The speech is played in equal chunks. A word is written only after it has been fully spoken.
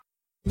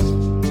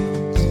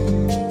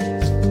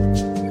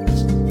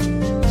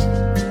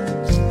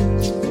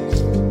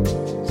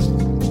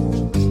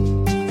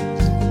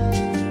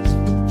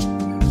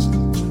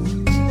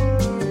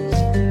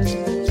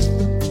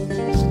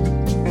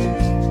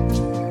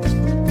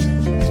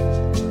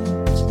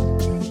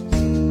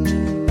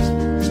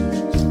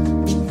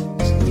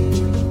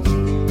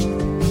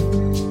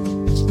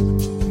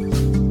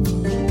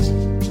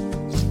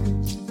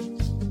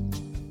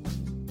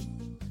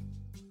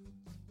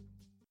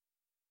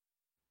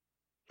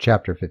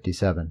Chapter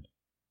 57.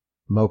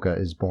 Mocha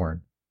is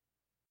born.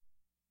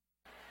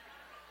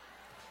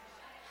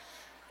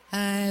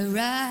 I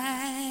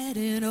ride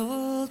an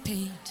old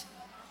paint,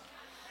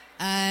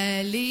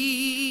 I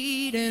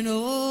lead an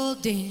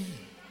old den.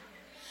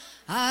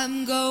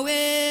 I'm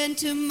going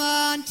to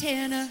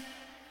Montana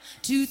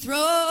to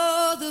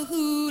throw the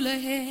hula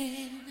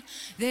hen.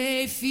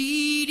 They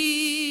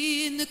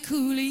feed in the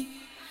coulee,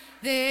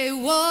 they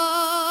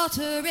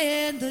water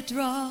in the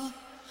draw.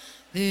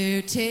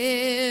 Their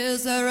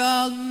tails are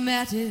all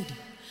matted,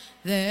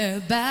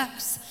 their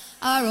backs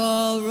are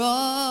all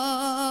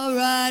raw.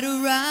 Ride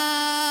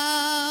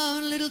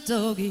around, little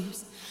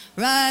doggies,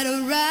 ride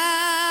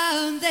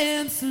around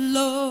them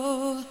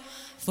slow.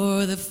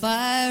 For the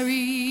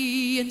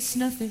fiery and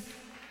snuffy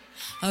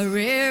are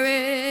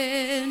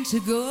raring to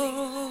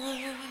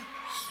go.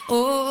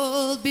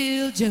 Old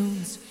Bill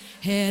Jones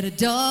had a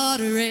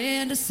daughter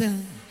and a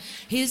son.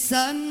 His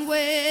son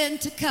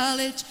went to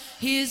college,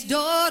 his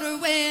daughter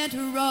went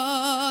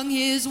wrong.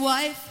 His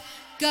wife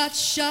got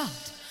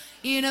shot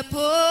in a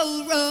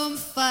pole-room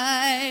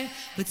fight,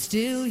 but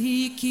still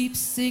he keeps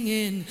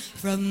singing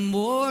from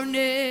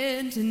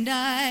morning to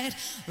night.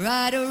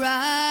 Ride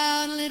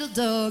around, little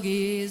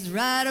doggies,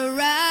 ride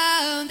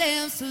around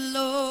them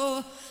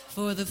slow.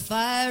 For the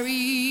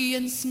fiery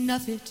and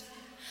snuff it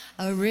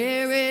are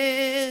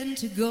raring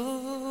to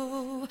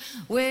go.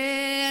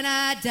 When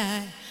I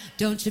die,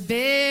 don't you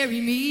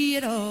bury me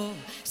at all.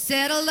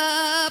 Saddle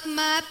up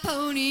my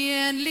pony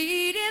and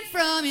lead him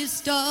from his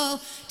stall.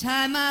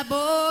 Tie my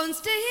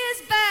bones to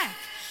his back,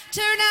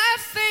 turn our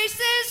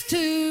faces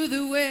to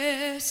the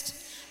west,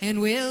 and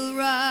we'll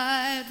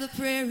ride the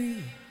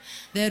prairie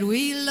that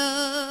we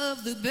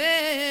love the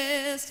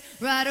best.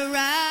 Ride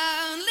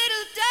around,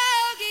 little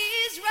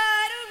doggies,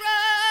 ride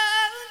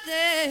around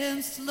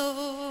them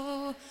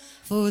slow.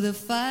 For the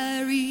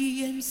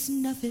fiery and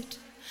snuff it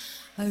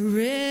are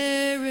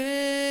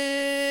raring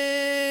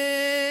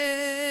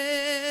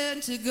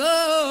to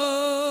go.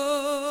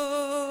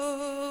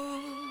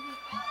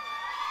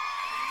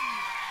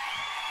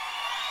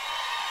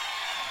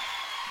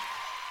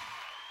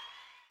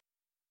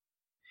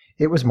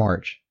 It was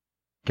March.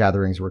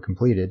 Gatherings were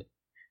completed,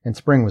 and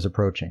spring was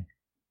approaching.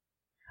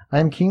 I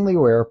am keenly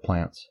aware of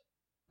plants,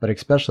 but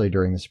especially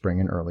during the spring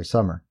and early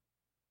summer.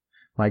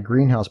 My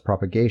greenhouse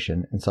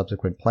propagation and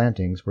subsequent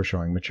plantings were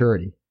showing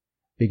maturity,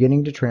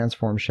 beginning to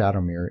transform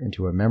Shadowmere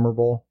into a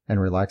memorable and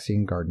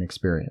relaxing garden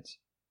experience.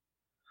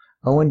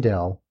 Owen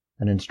Dell,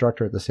 an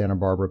instructor at the Santa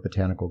Barbara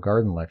Botanical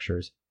Garden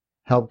Lectures,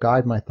 helped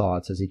guide my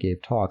thoughts as he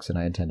gave talks and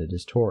I attended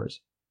his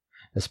tours,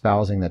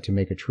 espousing that to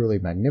make a truly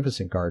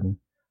magnificent garden,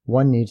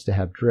 one needs to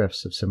have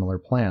drifts of similar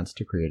plants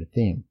to create a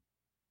theme.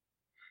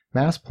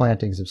 Mass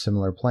plantings of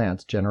similar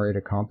plants generate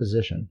a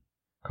composition,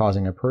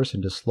 causing a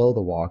person to slow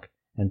the walk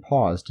and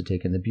pause to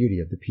take in the beauty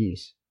of the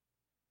piece.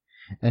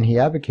 And he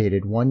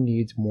advocated one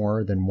needs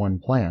more than one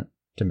plant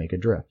to make a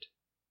drift.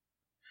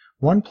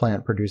 One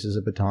plant produces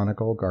a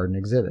botanical garden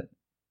exhibit,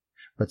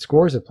 but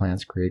scores of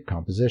plants create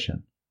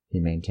composition, he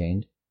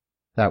maintained.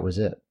 That was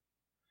it.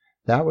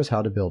 That was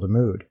how to build a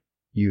mood,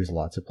 use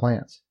lots of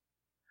plants.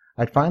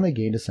 I'd finally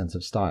gained a sense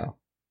of style.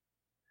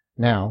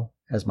 Now,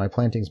 as my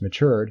plantings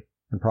matured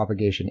and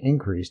propagation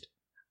increased,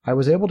 I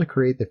was able to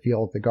create the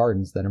feel of the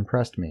gardens that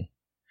impressed me,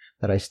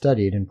 that I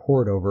studied and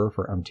pored over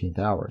for umpteenth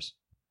hours.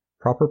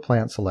 Proper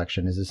plant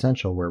selection is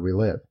essential where we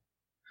live.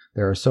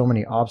 There are so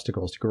many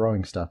obstacles to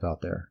growing stuff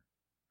out there.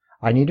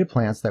 I needed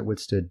plants that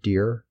withstood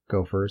deer,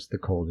 gophers, the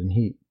cold and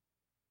heat.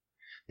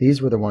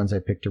 These were the ones I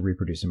picked to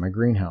reproduce in my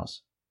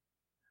greenhouse.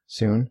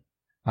 Soon,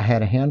 I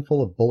had a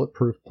handful of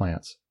bulletproof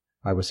plants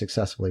I was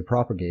successfully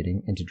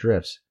propagating into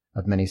drifts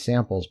of many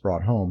samples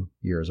brought home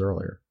years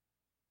earlier.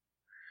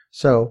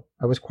 So,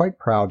 I was quite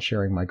proud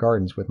sharing my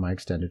gardens with my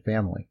extended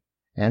family,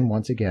 and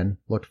once again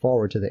looked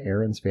forward to the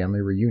Aarons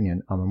family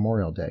reunion on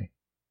Memorial Day.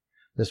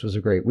 This was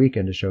a great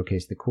weekend to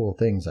showcase the cool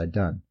things I'd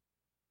done.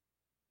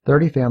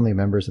 30 family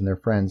members and their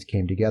friends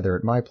came together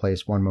at my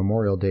place one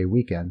Memorial Day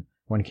weekend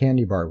when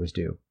Candy Bar was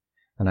due,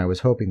 and I was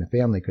hoping the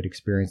family could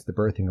experience the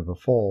birthing of a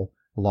foal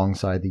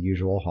alongside the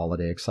usual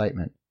holiday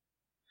excitement.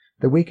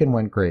 The weekend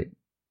went great.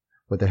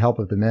 With the help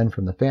of the men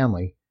from the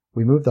family,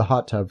 we moved the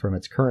hot tub from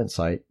its current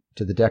site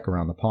to the deck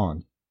around the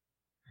pond.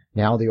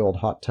 Now the old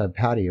hot tub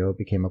patio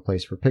became a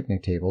place for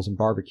picnic tables and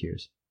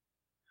barbecues.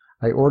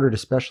 I ordered a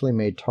specially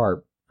made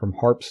tarp from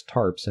Harp's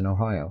Tarps in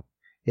Ohio.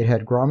 It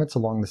had grommets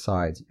along the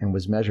sides and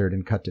was measured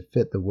and cut to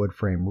fit the wood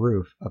frame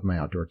roof of my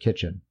outdoor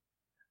kitchen.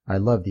 I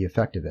loved the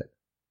effect of it.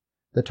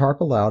 The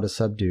tarp allowed a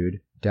subdued,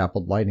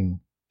 dappled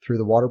lighting through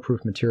the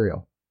waterproof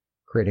material,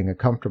 creating a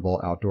comfortable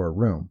outdoor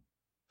room,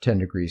 10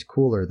 degrees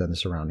cooler than the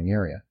surrounding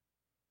area.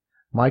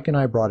 Mike and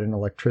I brought in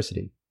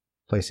electricity,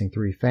 placing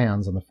 3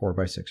 fans on the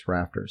 4x6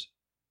 rafters.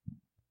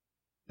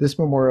 This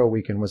Memorial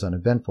weekend was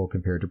uneventful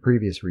compared to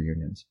previous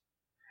reunions.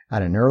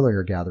 At an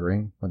earlier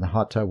gathering, when the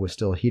hot tub was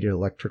still heated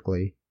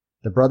electrically,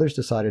 the brothers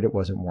decided it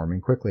wasn't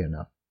warming quickly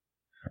enough.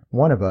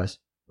 One of us,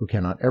 who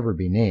cannot ever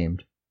be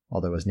named,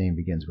 although his name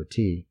begins with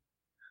T,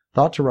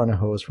 thought to run a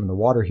hose from the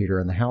water heater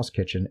in the house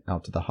kitchen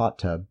out to the hot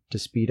tub to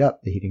speed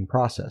up the heating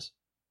process.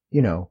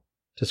 You know,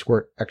 to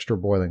squirt extra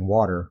boiling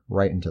water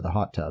right into the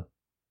hot tub.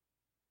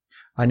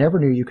 I never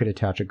knew you could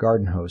attach a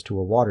garden hose to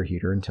a water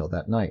heater until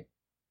that night.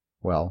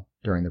 Well,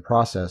 during the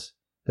process,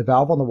 the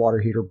valve on the water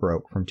heater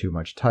broke from too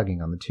much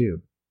tugging on the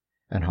tube,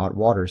 and hot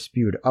water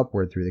spewed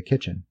upward through the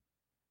kitchen,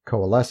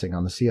 coalescing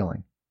on the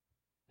ceiling.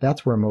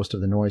 That's where most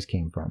of the noise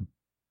came from.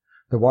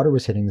 The water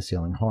was hitting the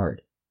ceiling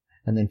hard,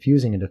 and then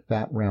fusing into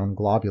fat round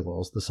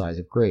globules the size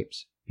of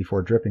grapes,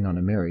 before dripping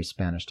onto Mary's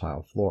Spanish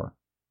tile floor.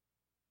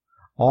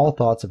 All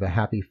thoughts of a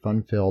happy,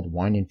 fun-filled,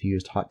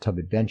 wine-infused hot tub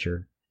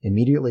adventure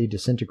immediately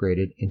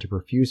disintegrated into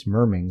profuse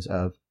murmurings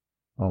of,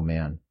 "Oh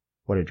man,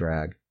 what a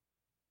drag.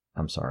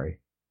 I'm sorry."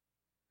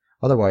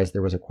 Otherwise,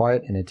 there was a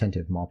quiet and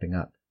attentive mopping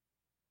up.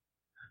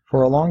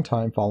 For a long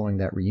time following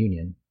that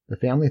reunion, the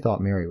family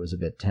thought Mary was a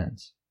bit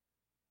tense.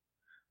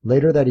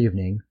 Later that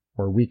evening,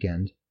 or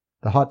weekend,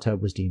 the hot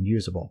tub was deemed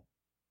usable.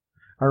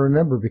 I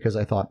remember because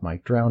I thought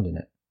Mike drowned in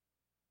it.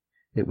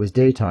 It was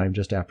daytime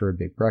just after a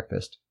big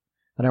breakfast,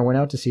 and I went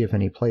out to see if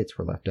any plates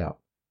were left out.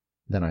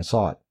 Then I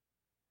saw it.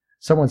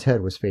 Someone's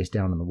head was face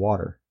down in the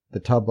water, the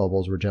tub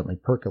bubbles were gently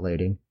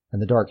percolating,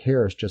 and the dark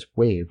hairs just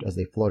waved as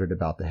they floated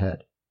about the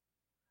head.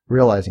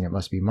 Realizing it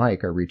must be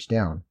Mike, I reached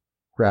down,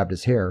 grabbed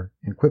his hair,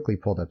 and quickly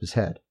pulled up his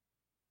head.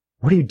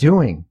 "What are you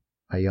doing?"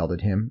 I yelled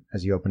at him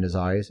as he opened his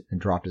eyes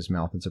and dropped his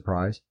mouth in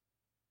surprise.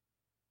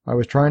 "I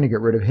was trying to get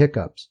rid of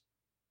hiccups."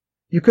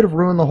 "You could have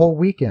ruined the whole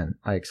weekend,"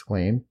 I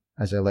exclaimed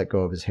as I let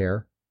go of his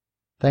hair.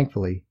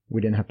 Thankfully, we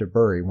didn't have to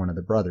bury one of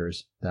the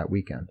brothers that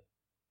weekend.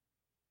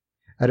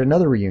 At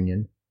another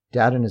reunion,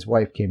 Dad and his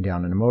wife came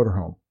down in a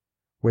motorhome.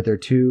 With their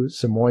 2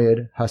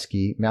 Samoyed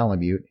husky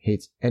Malamute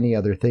hates any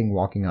other thing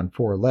walking on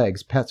 4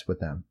 legs pets with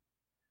them.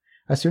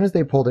 As soon as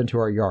they pulled into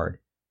our yard,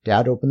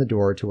 Dad opened the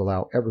door to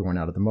allow everyone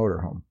out of the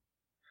motorhome.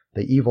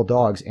 The evil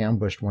dogs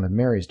ambushed one of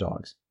Mary's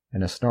dogs,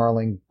 and a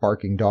snarling,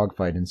 barking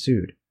dogfight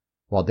ensued,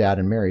 while Dad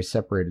and Mary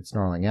separated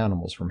snarling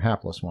animals from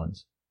hapless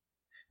ones.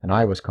 And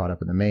I was caught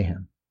up in the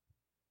mayhem.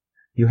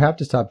 "You have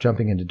to stop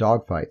jumping into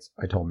dogfights,"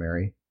 I told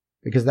Mary,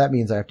 "because that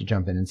means I have to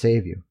jump in and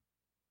save you."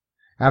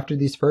 After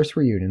these first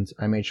reunions,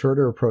 I made sure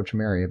to approach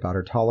Mary about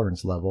her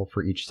tolerance level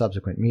for each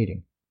subsequent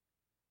meeting.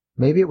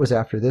 Maybe it was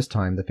after this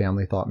time the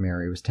family thought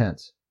Mary was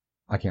tense.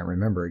 I can't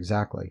remember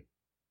exactly.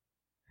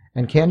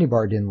 And Candy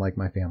Bar didn't like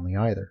my family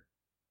either.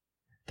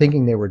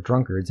 Thinking they were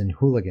drunkards and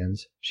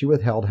hooligans, she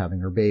withheld having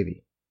her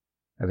baby.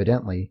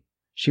 Evidently,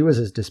 she was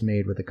as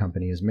dismayed with the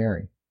company as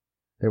Mary.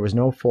 There was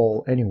no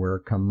foal anywhere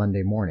come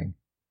Monday morning,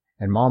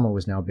 and Mama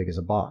was now big as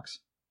a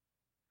box.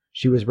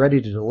 She was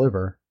ready to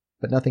deliver,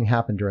 but nothing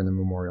happened during the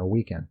Memorial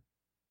weekend.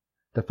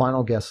 The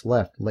final guests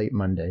left late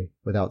Monday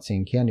without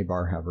seeing Candy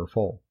Bar have her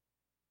foal.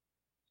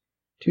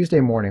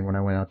 Tuesday morning, when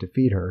I went out to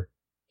feed her,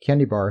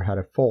 Candy Bar had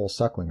a foal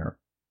suckling her.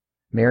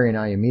 Mary and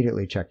I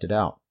immediately checked it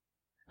out.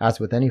 As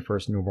with any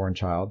first newborn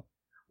child,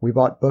 we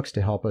bought books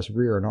to help us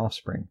rear an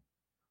offspring,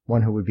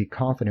 one who would be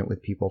confident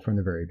with people from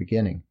the very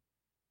beginning.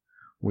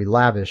 We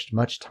lavished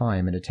much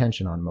time and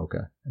attention on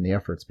Mocha, and the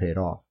efforts paid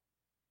off.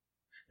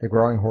 The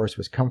growing horse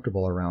was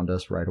comfortable around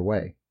us right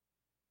away.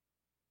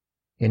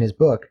 In his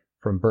book,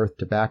 From Birth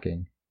to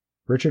Backing,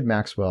 Richard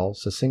Maxwell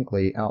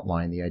succinctly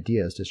outlined the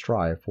ideas to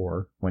strive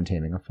for when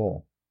taming a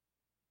foal.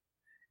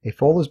 A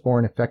foal is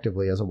born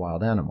effectively as a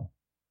wild animal,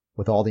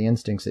 with all the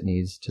instincts it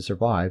needs to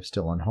survive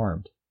still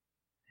unharmed.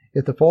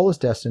 If the foal is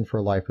destined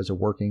for life as a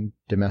working,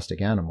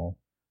 domestic animal,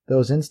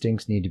 those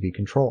instincts need to be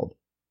controlled,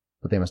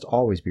 but they must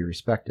always be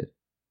respected.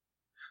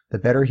 The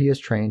better he is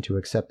trained to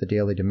accept the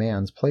daily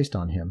demands placed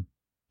on him,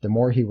 the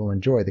more he will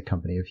enjoy the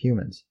company of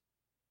humans.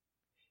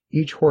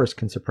 Each horse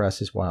can suppress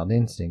his wild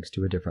instincts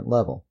to a different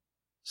level.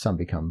 Some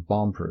become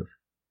bomb-proof.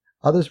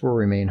 Others will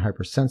remain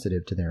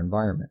hypersensitive to their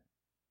environment.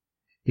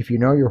 If you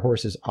know your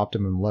horse's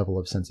optimum level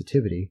of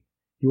sensitivity,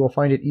 you will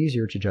find it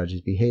easier to judge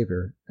his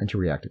behavior and to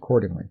react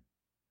accordingly.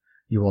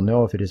 You will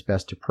know if it is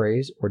best to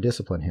praise or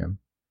discipline him,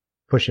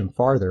 push him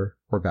farther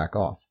or back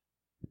off.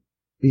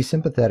 Be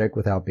sympathetic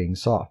without being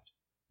soft.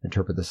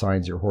 Interpret the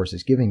signs your horse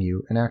is giving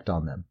you and act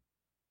on them.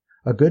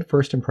 A good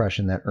first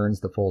impression that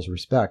earns the foal's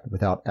respect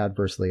without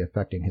adversely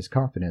affecting his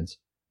confidence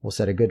will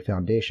set a good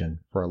foundation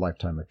for a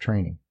lifetime of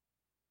training.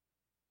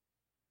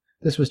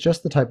 This was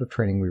just the type of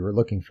training we were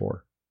looking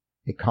for.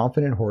 A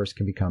confident horse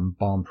can become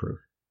bomb-proof,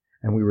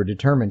 and we were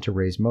determined to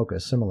raise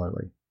Mocha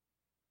similarly.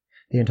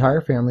 The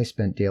entire family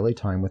spent daily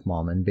time with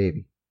Mama and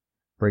Baby,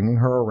 bringing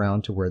her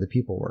around to where the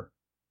people were.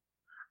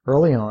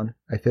 Early on,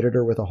 I fitted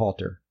her with a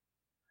halter.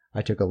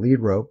 I took a lead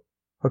rope,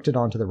 hooked it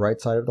onto the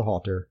right side of the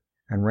halter,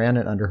 and ran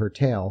it under her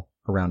tail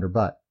around her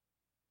butt.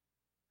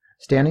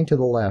 Standing to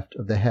the left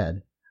of the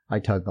head, I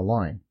tugged the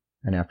line,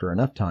 and after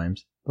enough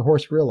times, the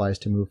horse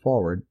realized to move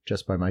forward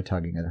just by my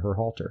tugging at her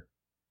halter.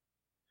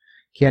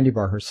 Candy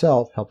Bar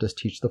herself helped us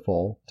teach the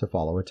foal to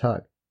follow a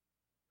tug.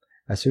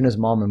 As soon as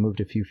Mama moved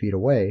a few feet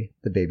away,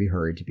 the baby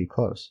hurried to be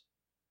close.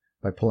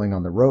 By pulling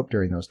on the rope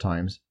during those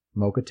times,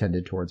 Mocha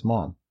tended towards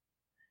Mom.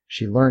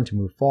 She learned to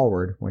move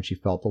forward when she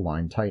felt the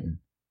line tighten.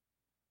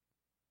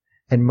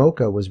 And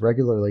Mocha was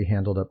regularly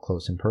handled up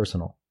close and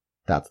personal.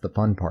 That's the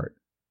fun part,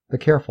 the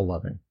careful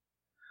loving.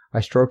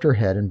 I stroked her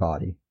head and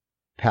body,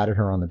 patted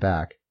her on the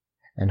back,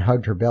 and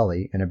hugged her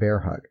belly in a bear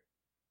hug.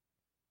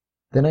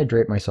 Then I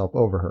draped myself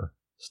over her,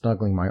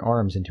 snuggling my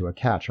arms into a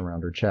catch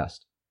around her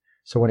chest,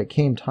 so when it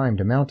came time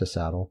to mount a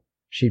saddle,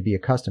 she'd be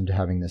accustomed to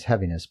having this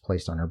heaviness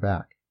placed on her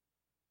back.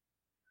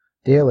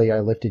 Daily I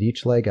lifted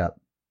each leg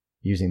up,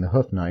 using the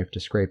hoof knife to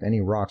scrape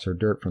any rocks or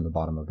dirt from the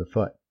bottom of the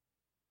foot.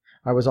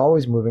 I was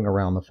always moving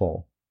around the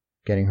foal,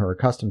 getting her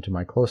accustomed to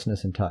my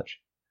closeness and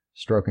touch,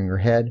 stroking her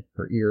head,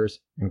 her ears,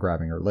 and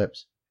grabbing her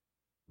lips.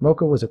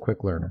 Mocha was a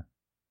quick learner.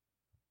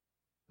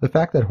 The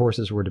fact that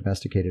horses were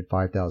domesticated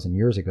 5,000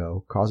 years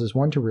ago causes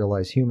one to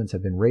realize humans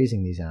have been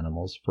raising these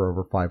animals for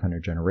over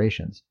 500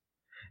 generations,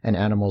 and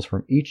animals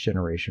from each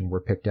generation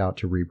were picked out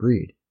to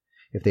rebreed,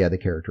 if they had the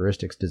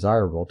characteristics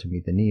desirable to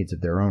meet the needs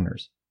of their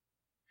owners.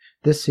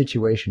 This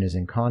situation is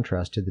in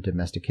contrast to the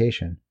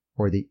domestication,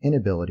 or the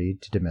inability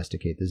to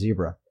domesticate the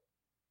zebra.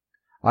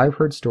 I've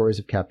heard stories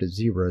of captive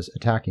zebras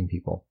attacking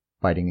people,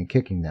 biting and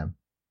kicking them,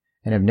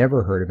 and have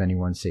never heard of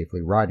anyone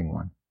safely riding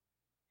one.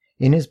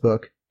 In his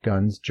book,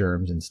 Guns,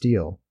 Germs, and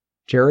Steel,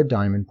 Jared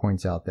Diamond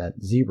points out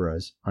that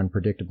zebras'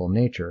 unpredictable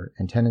nature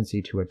and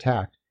tendency to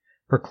attack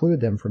preclude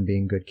them from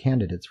being good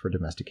candidates for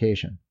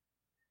domestication.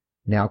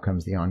 Now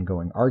comes the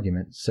ongoing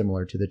argument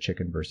similar to the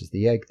chicken versus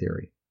the egg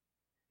theory.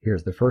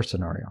 Here's the first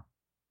scenario.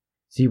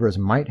 Zebras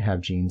might have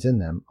genes in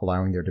them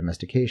allowing their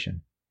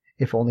domestication,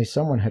 if only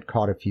someone had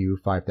caught a few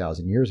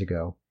 5,000 years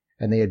ago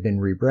and they had been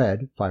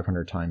rebred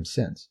 500 times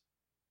since.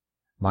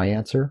 My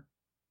answer?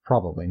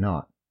 Probably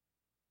not.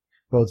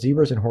 Both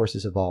zebras and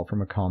horses evolved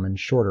from a common,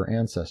 shorter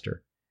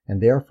ancestor,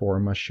 and therefore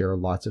must share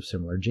lots of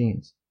similar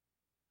genes.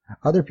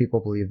 Other people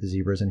believe the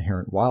zebra's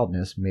inherent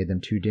wildness made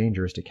them too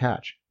dangerous to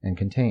catch and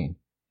contain,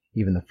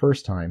 even the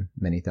first time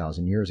many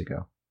thousand years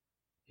ago.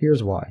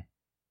 Here's why.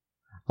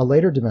 A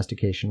later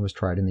domestication was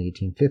tried in the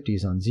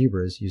 1850s on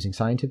zebras using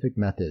scientific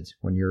methods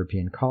when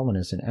European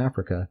colonists in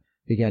Africa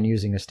began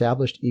using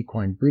established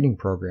equine breeding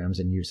programs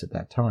in use at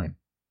that time.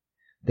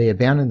 They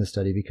abandoned the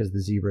study because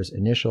the zebra's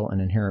initial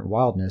and inherent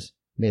wildness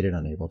made it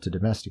unable to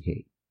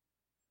domesticate.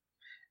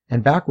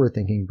 And backward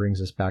thinking brings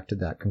us back to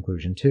that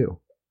conclusion too.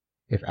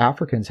 If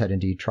Africans had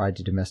indeed tried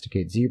to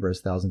domesticate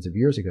zebras thousands of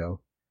years ago,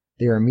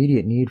 their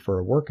immediate need for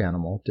a work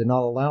animal did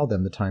not allow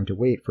them the time to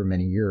wait for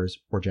many years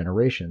or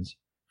generations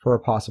for a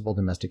possible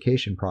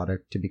domestication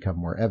product to become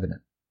more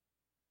evident.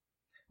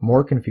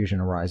 More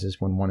confusion arises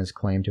when one is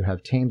claimed to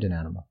have tamed an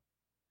animal.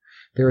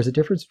 There is a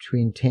difference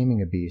between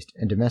taming a beast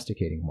and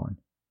domesticating one.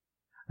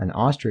 An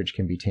ostrich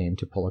can be tamed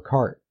to pull a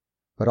cart,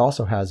 but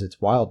also has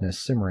its wildness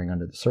simmering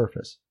under the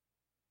surface.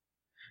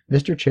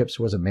 Mr. Chips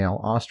was a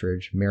male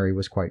ostrich Mary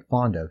was quite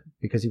fond of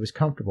because he was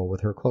comfortable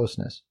with her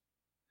closeness.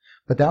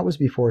 But that was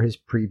before his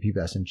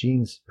prepubescent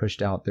genes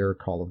pushed out their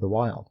call of the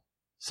wild,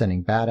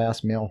 sending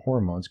badass male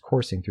hormones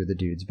coursing through the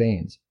dude's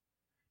veins,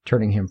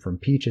 turning him from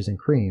peaches and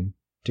cream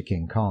to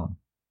King Kong.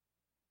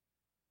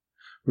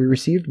 We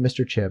received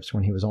Mr. Chips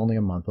when he was only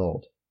a month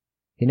old.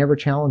 He never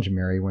challenged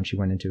Mary when she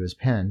went into his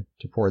pen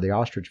to pour the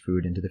ostrich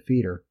food into the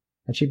feeder,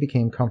 and she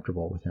became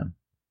comfortable with him.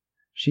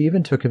 She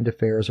even took him to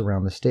fairs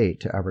around the state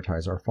to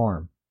advertise our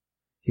farm.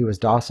 He was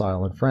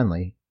docile and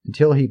friendly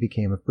until he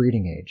became of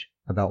breeding age,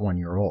 about 1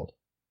 year old.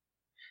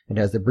 And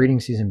as the breeding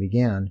season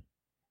began,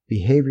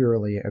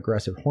 behaviorally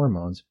aggressive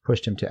hormones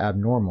pushed him to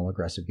abnormal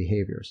aggressive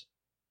behaviors.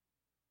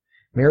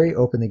 Mary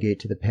opened the gate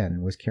to the pen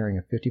and was carrying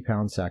a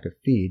 50-pound sack of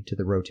feed to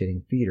the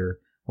rotating feeder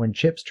when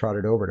Chips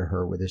trotted over to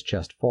her with his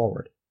chest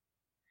forward.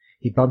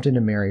 He bumped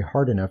into Mary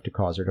hard enough to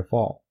cause her to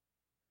fall.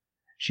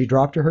 She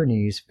dropped to her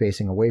knees,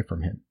 facing away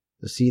from him,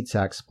 the seed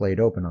sack splayed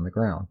open on the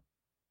ground.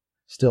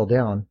 Still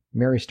down,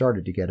 Mary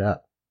started to get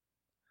up.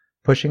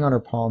 Pushing on her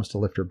palms to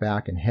lift her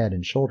back and head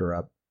and shoulder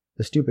up,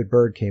 the stupid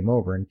bird came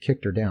over and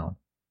kicked her down,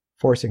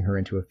 forcing her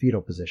into a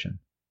fetal position.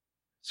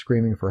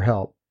 Screaming for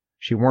help,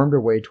 she wormed her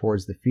way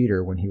towards the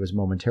feeder when he was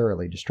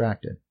momentarily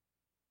distracted.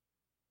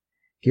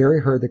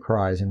 Gary heard the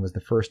cries and was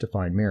the first to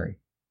find Mary.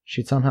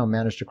 She'd somehow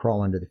managed to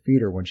crawl under the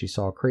feeder when she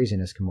saw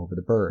craziness come over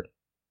the bird.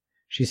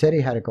 She said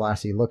he had a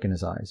glassy look in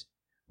his eyes,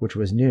 which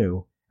was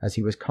new, as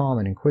he was calm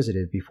and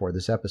inquisitive before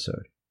this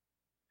episode.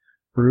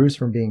 Bruised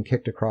from being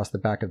kicked across the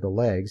back of the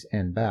legs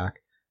and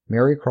back,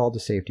 Mary crawled to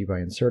safety by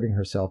inserting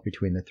herself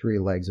between the 3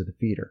 legs of the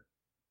feeder.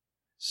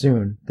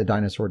 Soon, the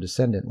dinosaur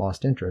descendant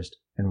lost interest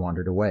and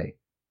wandered away,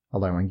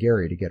 allowing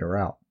Gary to get her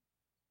out.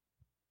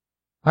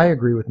 I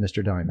agree with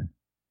Mr. Diamond.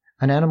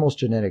 An animal's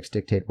genetics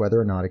dictate whether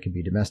or not it can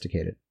be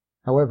domesticated.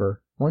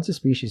 However, once a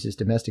species is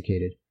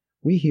domesticated,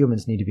 we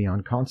humans need to be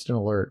on constant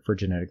alert for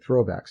genetic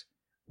throwbacks,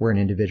 where an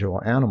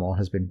individual animal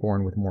has been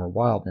born with more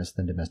wildness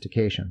than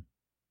domestication.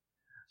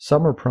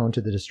 Some are prone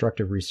to the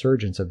destructive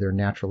resurgence of their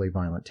naturally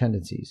violent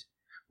tendencies,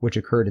 which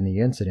occurred in the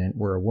incident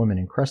where a woman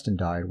in Creston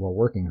died while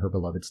working her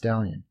beloved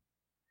stallion.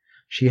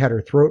 She had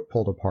her throat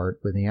pulled apart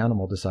when the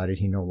animal decided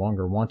he no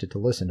longer wanted to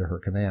listen to her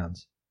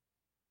commands.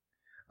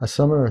 A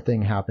similar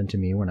thing happened to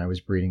me when I was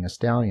breeding a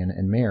stallion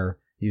and mare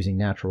using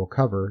natural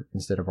cover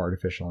instead of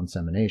artificial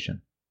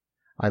insemination.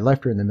 I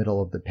left her in the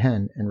middle of the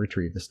pen and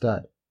retrieved the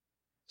stud.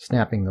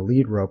 Snapping the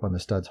lead rope on the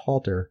stud's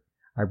halter,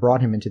 I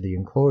brought him into the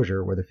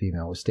enclosure where the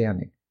female was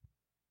standing.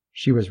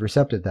 She was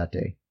receptive that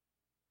day,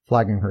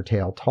 flagging her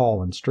tail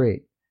tall and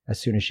straight as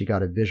soon as she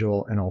got a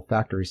visual and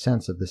olfactory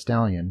sense of the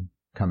stallion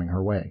coming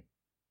her way.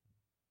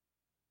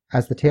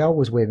 As the tail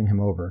was waving him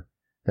over,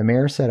 the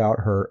mare set out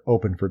her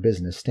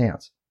open-for-business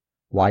stance,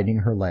 widening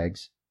her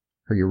legs,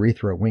 her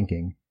urethra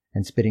winking,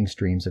 and spitting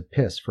streams of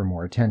piss for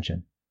more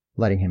attention,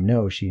 letting him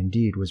know she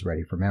indeed was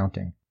ready for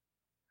mounting.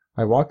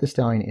 I walked the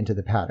stallion into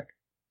the paddock,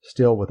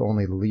 still with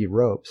only the lead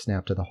rope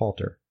snapped to the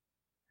halter.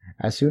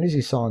 As soon as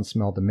he saw and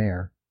smelled the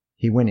mare,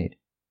 he whinnied.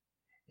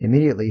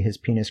 Immediately his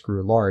penis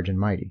grew large and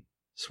mighty,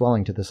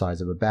 swelling to the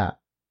size of a bat,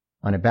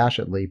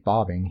 unabashedly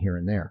bobbing here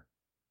and there.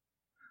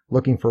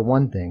 Looking for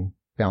one thing,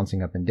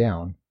 bouncing up and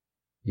down.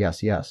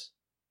 Yes, yes.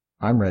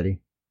 I'm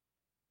ready.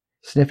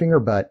 Sniffing her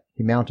butt,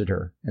 he mounted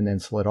her and then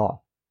slid off.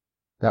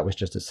 That was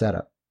just a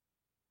setup.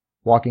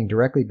 Walking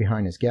directly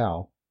behind his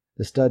gal,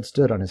 the stud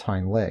stood on his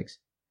hind legs,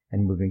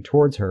 and moving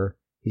towards her,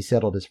 he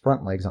settled his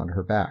front legs onto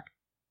her back.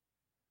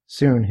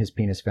 Soon his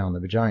penis found the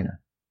vagina,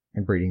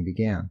 and breeding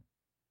began.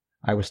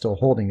 I was still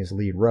holding his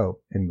lead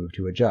rope and moved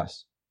to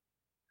adjust.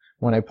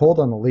 When I pulled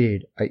on the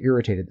lead, I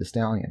irritated the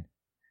stallion,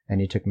 and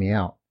he took me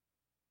out.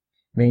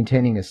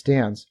 Maintaining a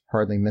stance,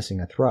 hardly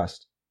missing a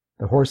thrust,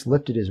 the horse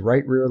lifted his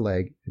right rear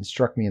leg and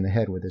struck me in the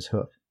head with his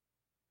hoof.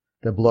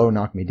 The blow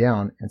knocked me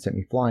down and sent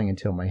me flying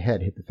until my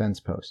head hit the fence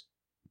post.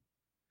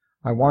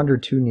 I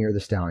wandered too near the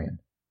stallion,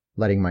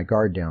 letting my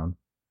guard down,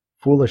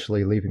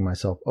 foolishly leaving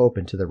myself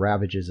open to the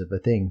ravages of a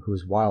thing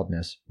whose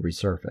wildness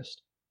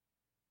resurfaced.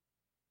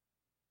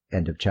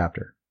 End of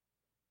chapter.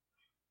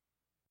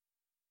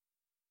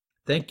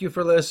 Thank you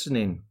for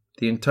listening.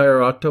 The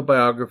entire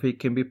autobiography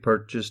can be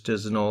purchased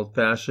as an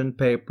old-fashioned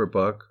paper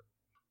book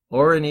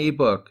or an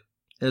e-book,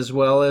 as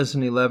well as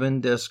an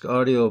 11-disc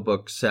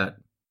audiobook set,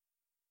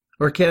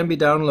 or can be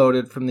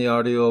downloaded from the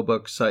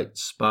audiobook site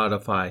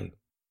Spotify.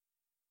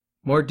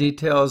 More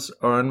details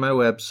are on my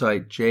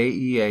website,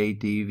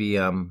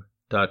 jeadvm.com.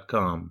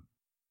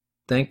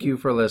 Thank you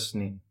for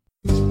listening.